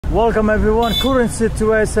Welcome everyone. Current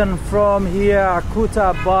situation from here,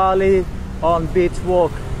 Kuta Bali on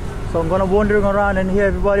Beachwalk. So I'm gonna wandering around in here,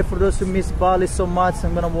 everybody. For those who miss Bali so much,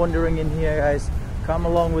 I'm gonna wandering in here, guys. Come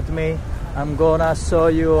along with me. I'm gonna show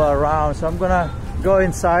you around. So I'm gonna go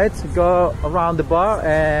inside, go around the bar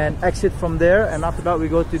and exit from there, and after that we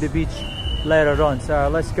go to the beach later on. So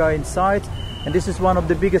let's go inside. And this is one of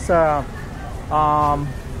the biggest shopping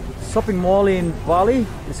mall in Bali.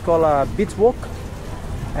 It's called Beachwalk.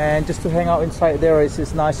 And just to hang out inside there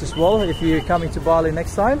is nice as well if you're coming to Bali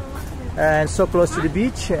next time. And so close to the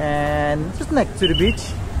beach, and just next to the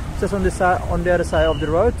beach, just on the side, on the other side of the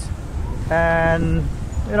road. And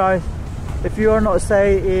you know, if you are not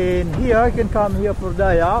staying in here, you can come here for a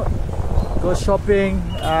day out, go shopping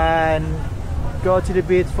and go to the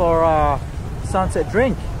beach for a sunset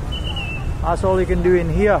drink. That's all you can do in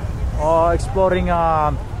here, or exploring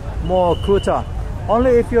more Kuta.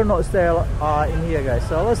 Only if you're not staying in here, guys.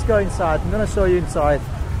 So let's go inside. I'm gonna show you inside,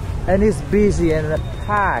 and it's busy and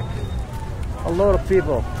packed. A lot of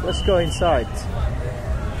people. Let's go inside.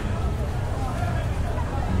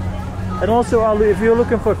 And also, if you're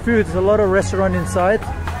looking for food, there's a lot of restaurant inside,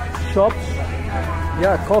 shops.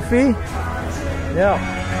 Yeah, coffee. Yeah.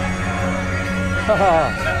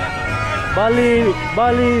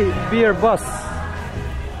 Bali beer bus.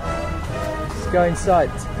 Let's go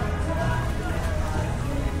inside.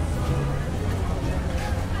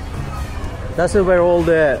 That's where all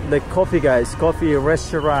the coffee, guys, coffee,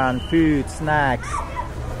 restaurant, food, snacks.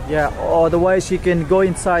 Yeah, otherwise you can go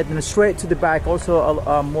inside and straight to the back.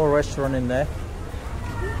 Also more restaurant in there.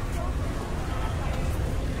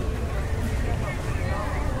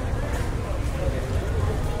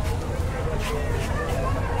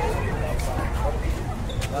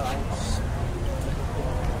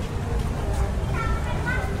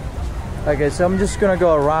 Okay, so I'm just gonna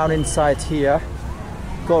go around inside here.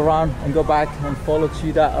 Go around and go back and follow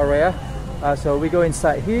to that area. So we go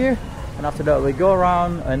inside here, and after that we go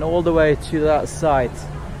around and all the way to that side.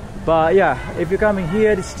 But yeah, if you're coming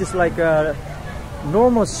here, it's just like a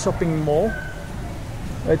normal shopping mall.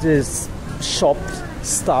 It is shop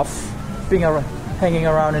stuff hanging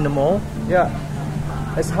around in the mall. Yeah,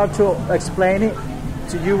 it's hard to explain it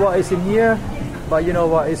to you what is in here, but you know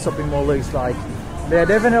what a shopping mall looks like. They're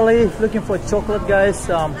definitely looking for chocolate, guys.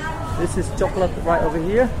 This is chocolate right over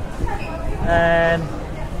here, and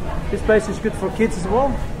this place is good for kids as well.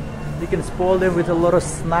 You can spoil them with a lot of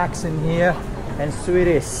snacks in here and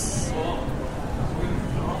sweeties.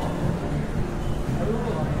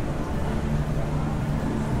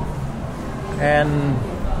 And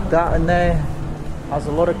that in there has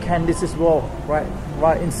a lot of candies as well,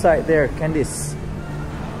 right inside there, candies.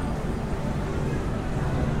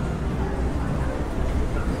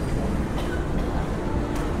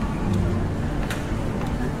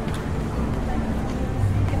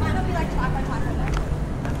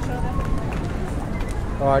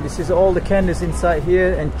 Alright, this is all the candies inside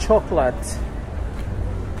here and chocolate.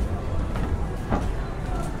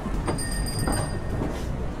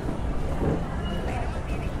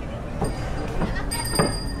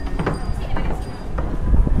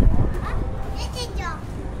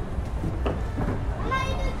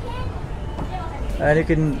 And you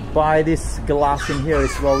can buy this glass in here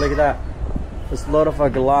as well. Look at that. There's a lot of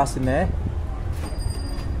glass in there.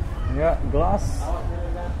 Yeah, glass.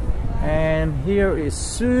 And here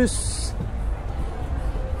is shoes.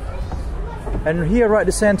 And here right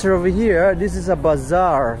the center over here, this is a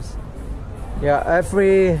bazaar. Yeah, I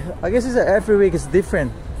guess it's every week is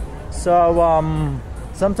different. So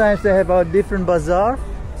sometimes they have a different bazaar,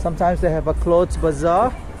 sometimes they have a clothes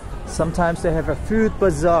bazaar, sometimes they have a food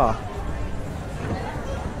bazaar.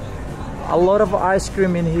 A lot of ice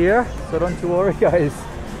cream in here, so don't you worry, guys.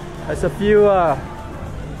 There's a few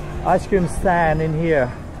ice cream stand in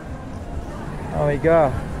here. Oh my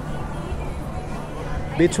god.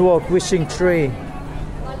 Beachwalk wishing tree.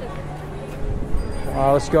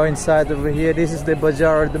 Let's go inside over here. This is the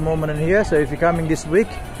bazaar at the moment in here. So if you're coming this week,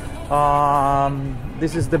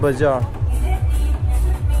 this is the bazaar.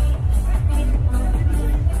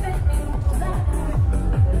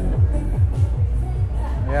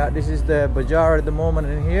 Yeah, this is the bazaar at the moment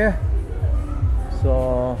in here.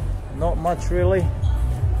 So not much really.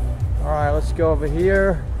 Alright, let's go over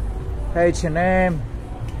here. H&M.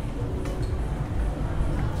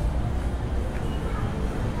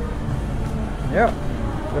 Yeah,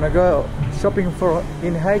 gonna go shopping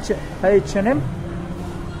in H&M.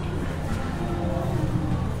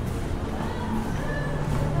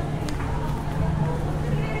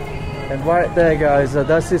 And right there, guys,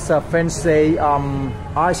 this is a fancy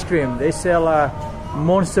ice cream. They sell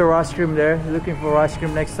Monster ice cream there. Looking for ice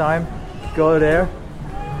cream next time, go there.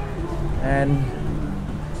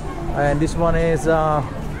 And this one is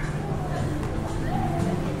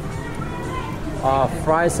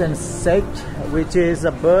fries and steak, which is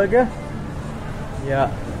a burger.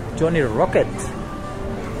 Yeah, Johnny Rocket.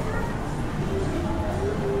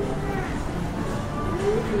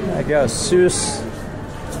 There you go, Seuss.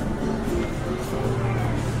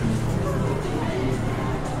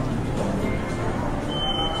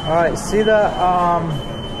 Alright, see that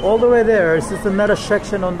all the way there is just another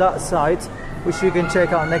section on that side, which you can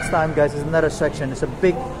check out next time, guys. It's another section. It's a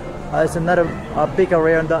big, it's another big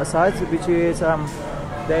area on that side, which is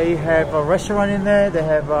they have a restaurant in there. They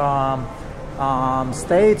have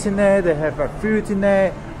states in there. They have food in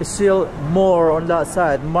there. There's still more on that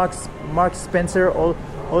side. Mark Spencer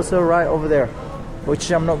also right over there,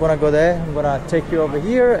 which I'm not gonna go there. I'm gonna take you over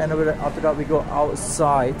here, and after that we go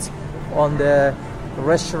outside on the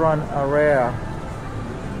restaurant area.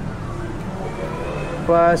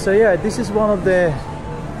 But so yeah, this is one of the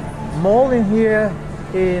mall in here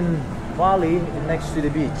in Bali, next to the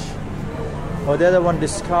beach. Or the other one,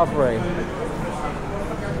 Discovery.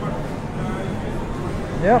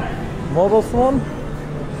 Yeah, mobile phone,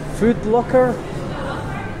 food locker.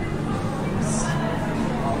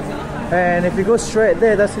 And if you go straight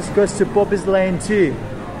there, that just goes to Poppy's Lane too.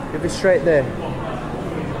 If it's straight there.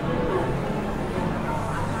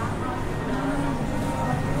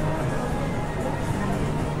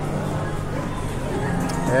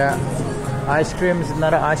 Yeah, ice cream is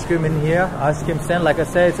another ice cream in here. Ice cream stand, like I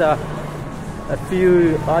said, it's a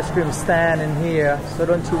few ice cream stand in here, so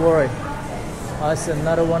don't you worry. That's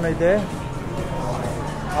another one right there.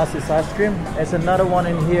 That's this ice cream. There's another one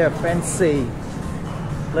in here, fancy.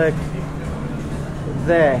 Look,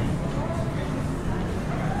 there.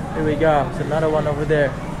 Here we go. There's another one over there.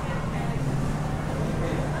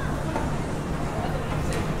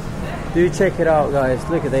 Do check it out, guys.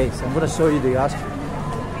 Look at this. I'm gonna show you the ice cream.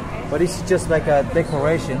 But this is just like a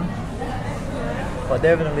decoration. But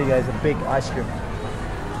definitely, guys, a big ice cream.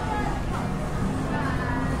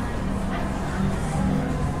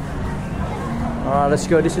 Alright, let's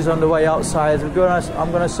go. This is on the way outside. I'm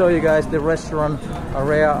gonna show you guys the restaurant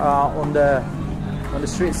area on the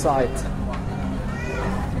street side.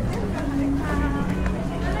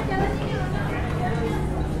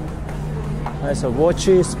 There's a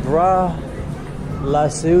watches, bra, La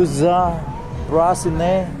Souza, bras in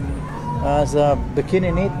there. There's a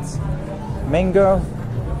bikini knit, mango.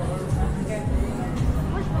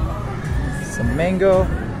 Some mango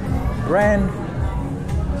brand.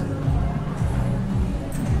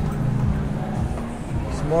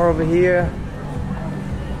 Some more over here.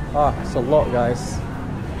 Ah, it's a lot, guys.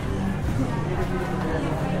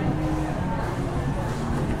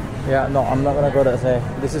 Yeah, no, I'm not gonna go that way.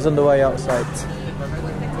 This is on the way outside.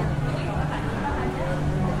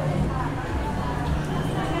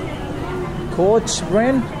 Coach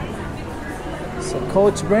brand. It's a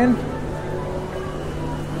Coach brand.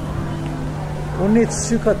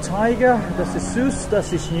 Onitsuka Tiger. That's the Seuss.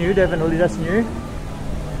 That is new. Definitely, that's new.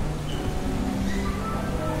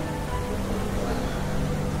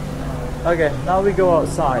 Okay, now we go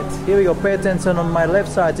outside. Here we go. Pay attention on my left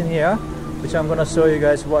side in here, which I'm gonna show you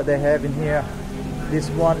guys what they have in here. This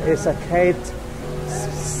one is a Kate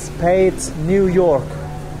Spade New York.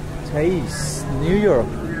 Taste New York.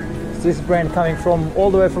 This brand coming from all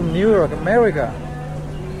the way from New York, America.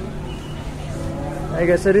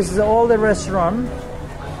 Okay, so this is all the restaurant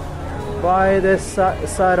by the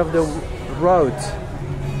side of the road.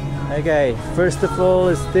 Okay, first of all,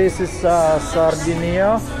 this is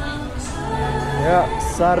Sardinia. Yeah,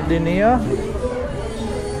 Sardinia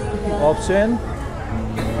option.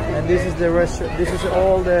 And this is the restaurant. This is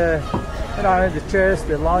all the, you know, the chairs,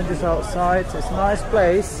 the lounges outside. It's a nice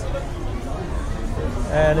place.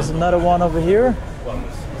 And there's another one over here.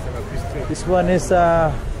 This one is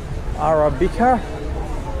Arabica.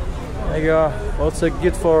 There you go. Also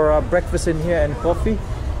good for breakfast in here and coffee.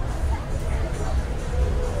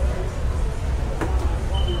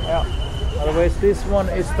 Yeah. Otherwise, this one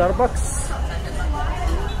is Starbucks.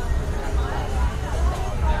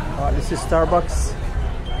 This is Starbucks.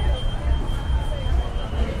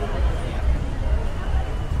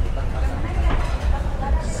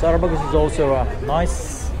 Starbucks is also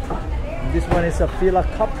nice. And this one is a Villa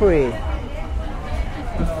Capri.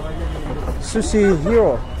 Sushi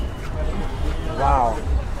Hero. Wow.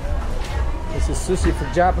 This is sushi for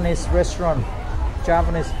Japanese restaurant.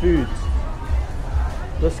 Japanese food.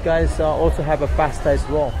 Those guys also have a pasta as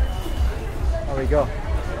well. There we go.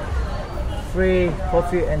 Free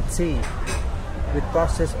coffee and tea with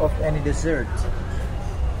process of any dessert.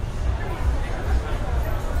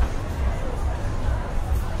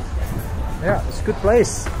 Yeah, it's a good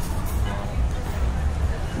place.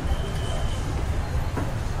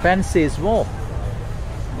 Fancy as well.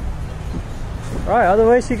 Right,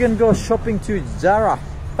 otherwise you can go shopping to Zara.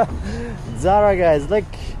 Zara, guys, look.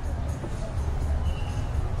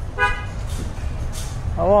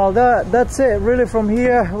 Oh, well, that's it really from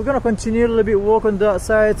here. We're gonna continue a little bit walk on that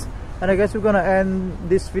side, and I guess we're gonna end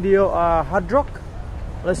this video Hard Rock.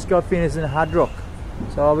 Let's go finish in Hard Rock.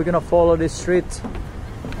 So we're gonna follow this street,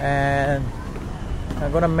 and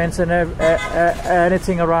I'm gonna mention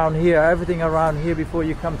anything around here, everything around here before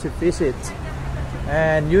you come to visit.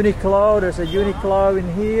 And Uniqlo, there's a Uniqlo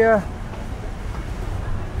in here.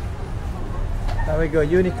 There we go,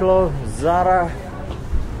 Uniqlo, Zara.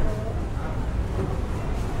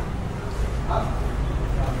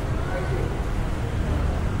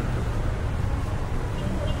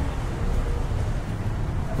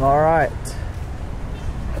 All right,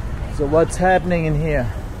 so what's happening in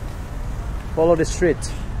here? Follow the street.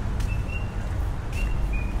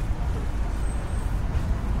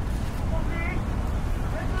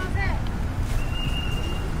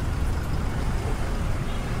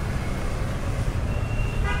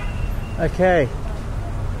 Okay.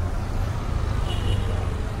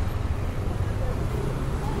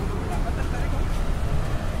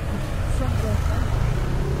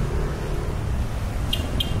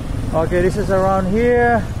 Okay, this is around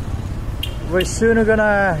here. We're soon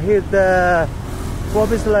gonna hit the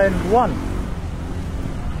Province Line 1,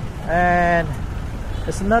 and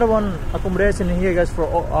there's another one accommodation here, guys, for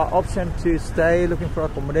option to stay looking for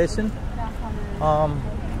accommodation.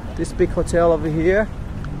 This big hotel over here,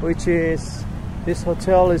 which is, this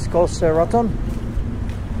hotel is called Sheraton.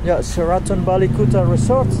 Yeah, Sheraton Bali Kuta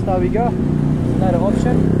Resort. There we go, another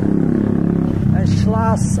option. And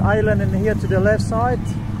Slash Island in here to the left side.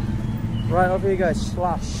 Right over here, guys,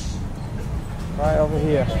 Slash. Right over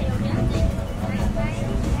here.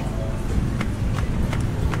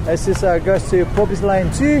 This is goes to Province Line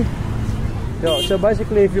 2. So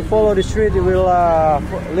basically, if you follow the street, it will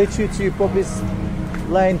lead you to Province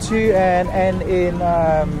Line 2 and end in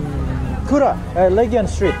Kuta, Legion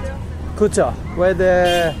Street, Kuta, where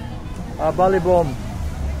the Bali bomb.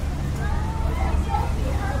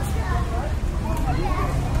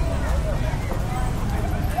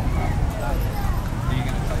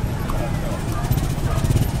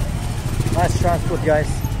 Nice transport, guys.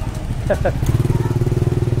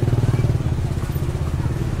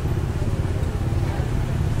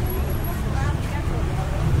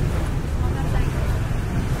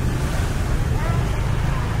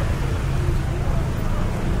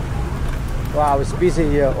 Wow, it's busy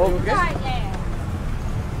here. Oh, okay.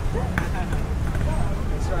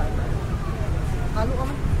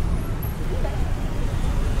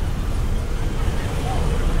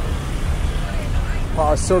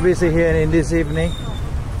 Wow, it's so busy here in this evening.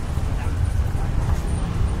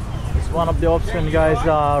 It's one of the options, guys.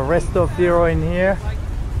 Resto Firo in here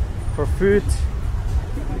for food,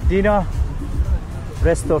 dinner.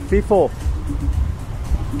 Resto Fifo.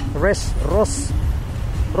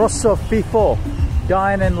 Rosso Fifo,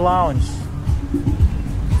 dine and lounge.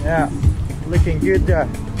 Yeah, looking good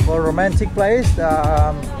for romantic place.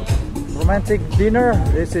 Romantic dinner.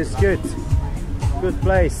 This is good. Good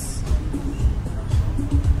place.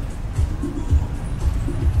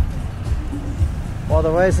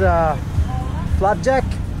 Otherwise, flapjack.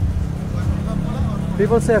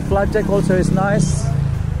 People say flapjack also is nice.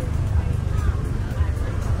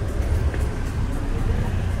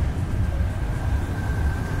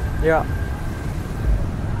 Yeah.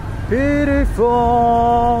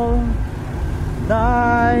 Beautiful,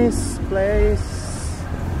 nice place.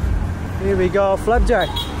 Here we go, flapjack.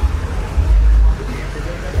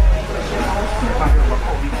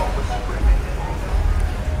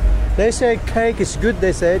 They say cake is good,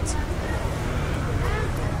 they said.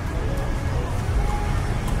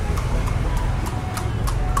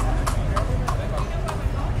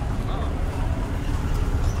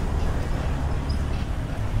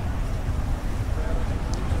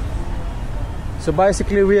 So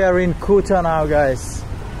basically we are in Kuta now, guys.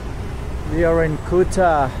 We are in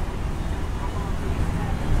Kuta.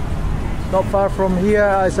 Not far from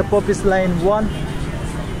here is a Province Line 1.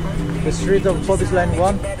 The street of Province Line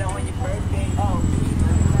 1.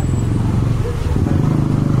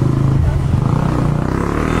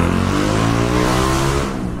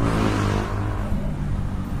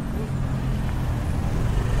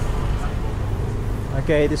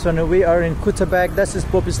 Okay, this one we are in Kuta Beach. This is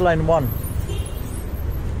Province Line 1.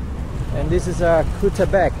 And this is a Kuta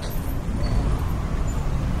Beach.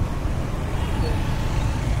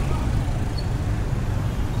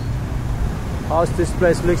 how's this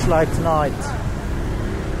place looks like tonight.